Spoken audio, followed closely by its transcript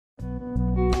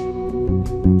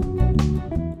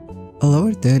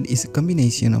lower third is a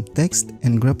combination of text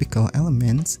and graphical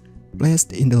elements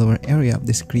placed in the lower area of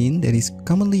the screen that is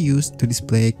commonly used to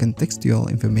display contextual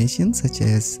information such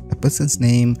as a person's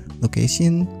name,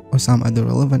 location, or some other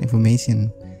relevant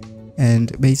information.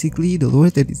 And basically, the lower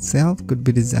third itself could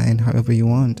be designed however you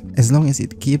want, as long as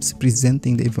it keeps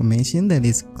presenting the information that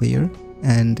is clear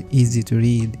and easy to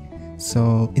read.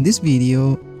 So in this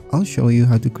video, I'll show you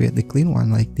how to create the clean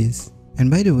one like this. And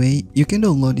by the way, you can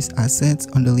download these assets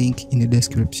on the link in the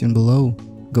description below.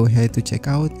 Go ahead to check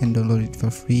out and download it for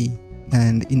free.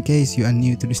 And in case you are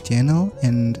new to this channel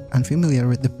and unfamiliar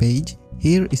with the page,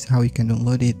 here is how you can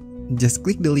download it. Just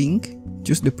click the link,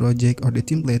 choose the project or the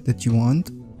template that you want.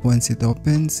 Once it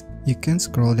opens, you can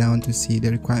scroll down to see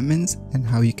the requirements and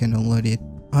how you can download it.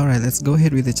 Alright, let's go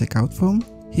ahead with the checkout form.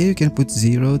 Here you can put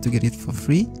 0 to get it for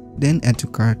free, then add to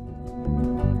cart.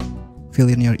 Fill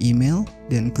in your email,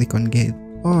 then click on get.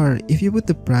 Or if you put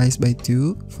the price by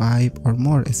 2, 5 or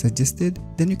more as suggested,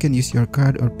 then you can use your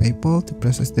card or PayPal to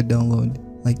process the download.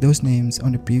 Like those names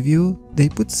on the preview, they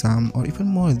put some or even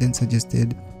more than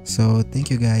suggested. So thank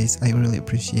you guys, I really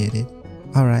appreciate it.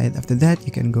 Alright, after that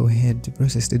you can go ahead to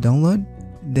process the download.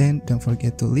 Then don't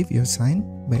forget to leave your sign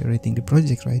by rating the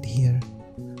project right here.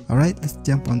 Alright, let's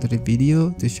jump onto the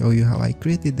video to show you how I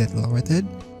created that lower third.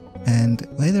 And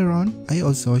later on, I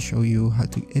also show you how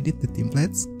to edit the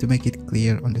templates to make it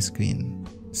clear on the screen.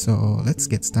 So let's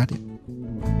get started.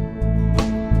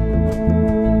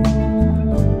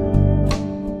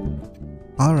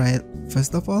 Alright,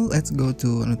 first of all, let's go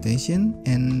to annotation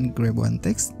and grab one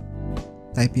text.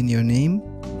 Type in your name.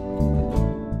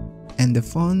 And the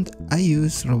font, I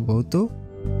use Roboto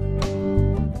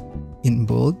in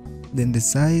bold, then the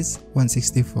size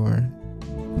 164.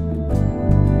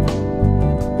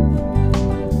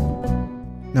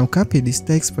 Now copy this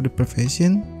text for the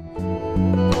profession.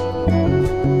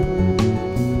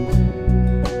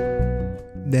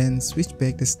 Then switch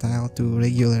back the style to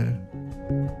regular.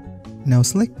 Now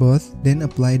select both, then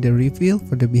apply the refill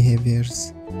for the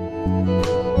behaviors.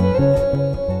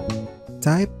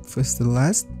 Type first to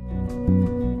last.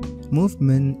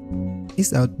 Movement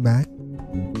is out back.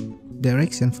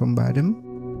 Direction from bottom.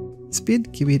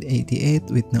 Speed keep it 88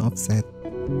 with no offset.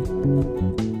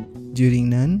 During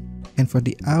none. And for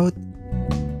the out,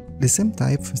 the same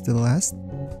type first to last,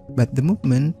 but the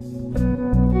movement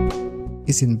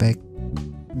is in back.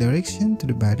 Direction to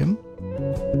the bottom.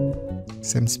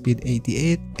 Same speed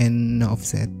 88 and no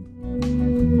offset.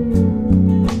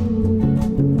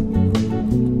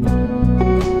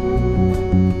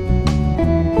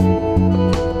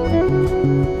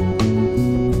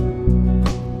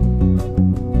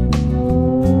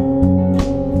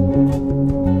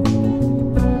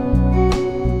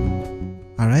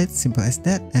 Simple as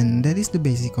that, and that is the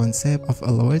basic concept of a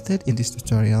lower third in this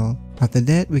tutorial. After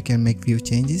that, we can make few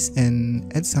changes and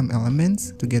add some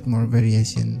elements to get more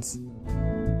variations.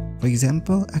 For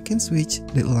example, I can switch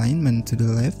the alignment to the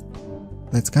left.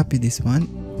 Let's copy this one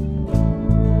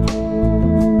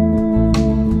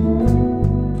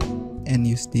and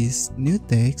use this new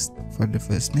text for the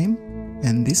first name,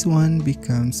 and this one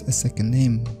becomes a second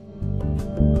name.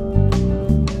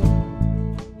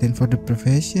 Then for the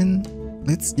profession,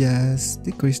 let's just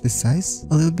decrease the size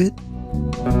a little bit.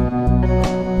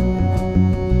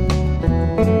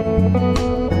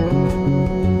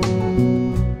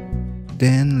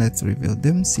 Then let's reveal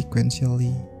them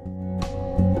sequentially.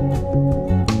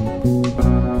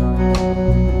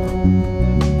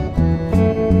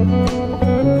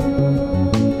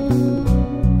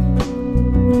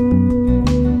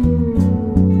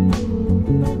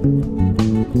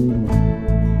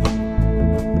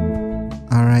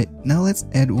 Alright, now let's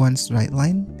add one straight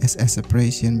line as a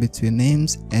separation between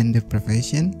names and the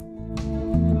profession.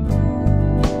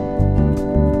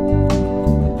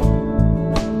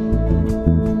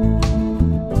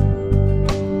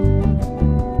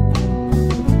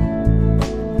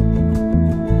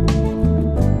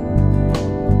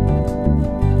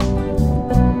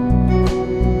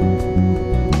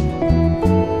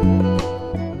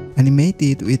 Animate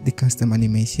it with the custom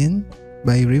animation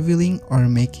by revealing or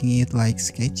making it like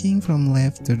sketching from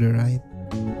left to the right.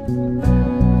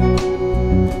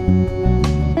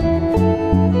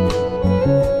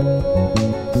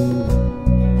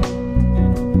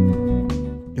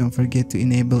 Don't forget to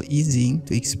enable easing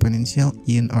to exponential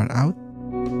in or out.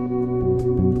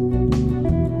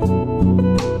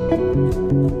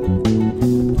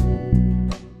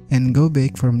 And go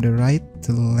back from the right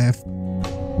to the left.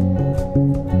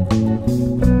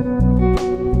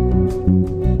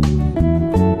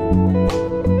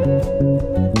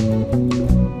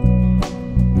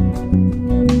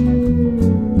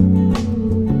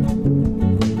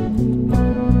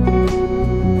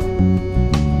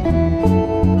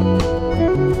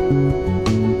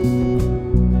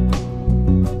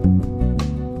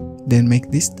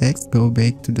 go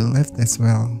back to the left as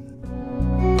well.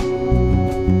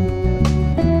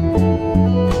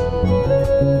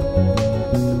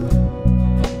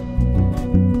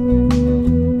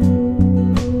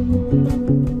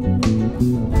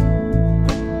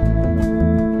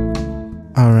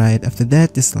 Alright, after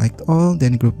that just select all,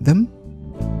 then group them.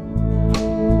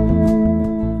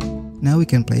 Now we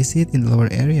can place it in the lower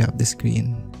area of the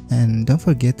screen. And don't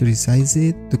forget to resize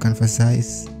it to canvas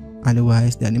size,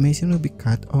 otherwise the animation will be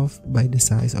cut off by the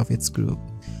size of its group.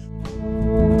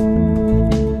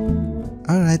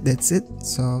 Alright, that's it.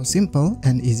 So simple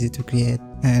and easy to create,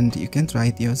 and you can try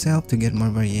it yourself to get more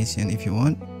variation if you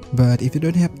want. But if you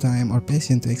don't have time or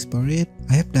patience to explore it,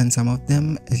 I have done some of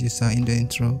them as you saw in the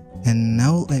intro. And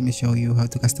now let me show you how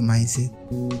to customize it.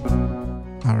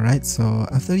 Alright, so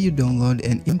after you download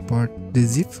and import the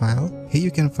zip file, here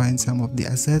you can find some of the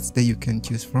assets that you can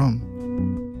choose from.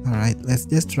 Alright, let's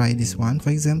just try this one for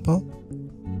example.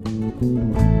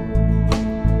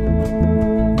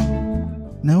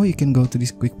 Now you can go to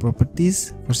these quick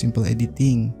properties for simple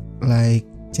editing, like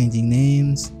changing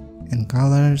names and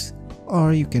colors,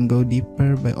 or you can go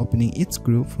deeper by opening each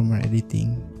group for more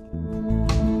editing.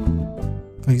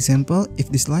 For example, if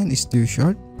this line is too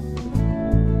short,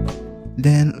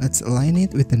 then let's align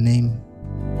it with the name.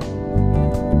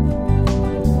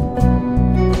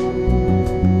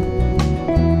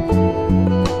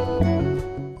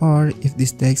 Or if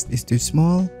this text is too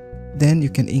small, then you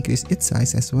can increase its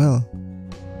size as well.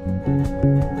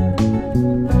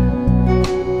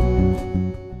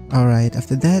 Alright,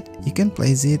 after that, you can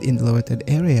place it in the lower third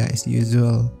area as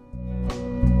usual.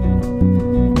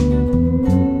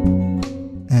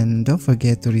 And don't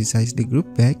forget to resize the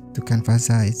group back to canvas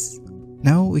size.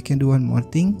 Now we can do one more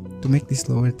thing to make this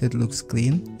lower third looks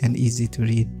clean and easy to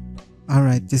read.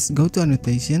 Alright, just go to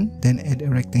annotation, then add a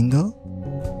rectangle.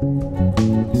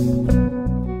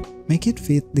 Make it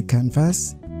fit the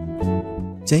canvas.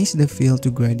 Change the fill to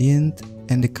gradient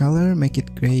and the color make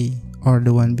it gray, or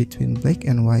the one between black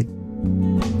and white.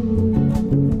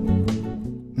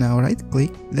 Now right click,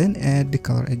 then add the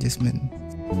color adjustment.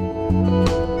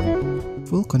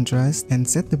 Full contrast and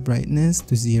set the brightness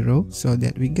to 0 so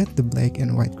that we get the black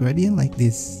and white gradient like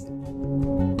this.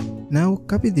 Now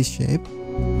copy this shape.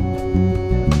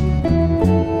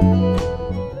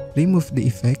 Remove the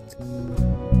effect.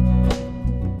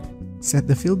 Set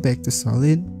the fill back to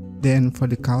solid. Then for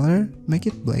the color, make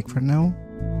it black for now.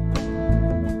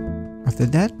 After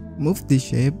that, move the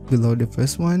shape below the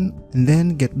first one and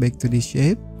then get back to this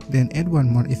shape, then add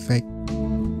one more effect,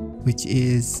 which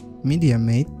is media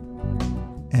matte,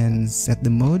 and set the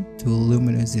mode to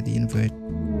luminosity invert.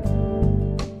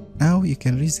 Now you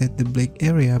can reset the black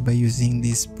area by using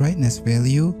this brightness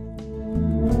value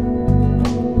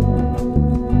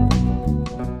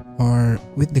or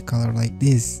with the color like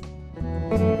this.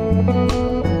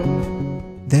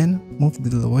 Then move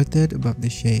the lower third above the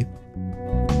shape.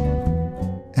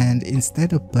 And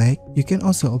instead of black, you can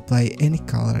also apply any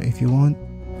color if you want.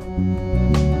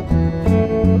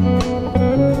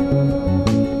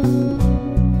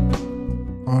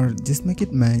 Or just make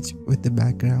it match with the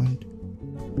background.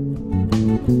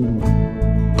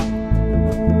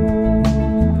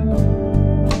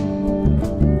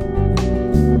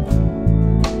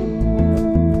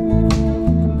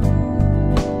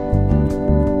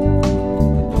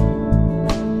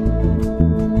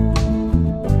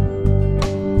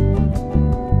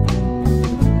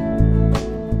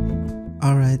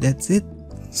 Alright, that's it.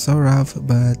 So rough,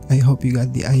 but I hope you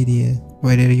got the idea.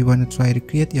 Whether you want to try to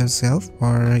create yourself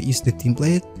or use the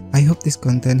template, I hope this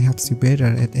content helps you better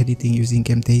at editing using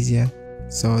Camtasia.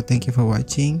 So thank you for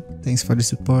watching, thanks for the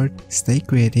support, stay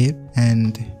creative,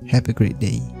 and have a great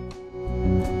day.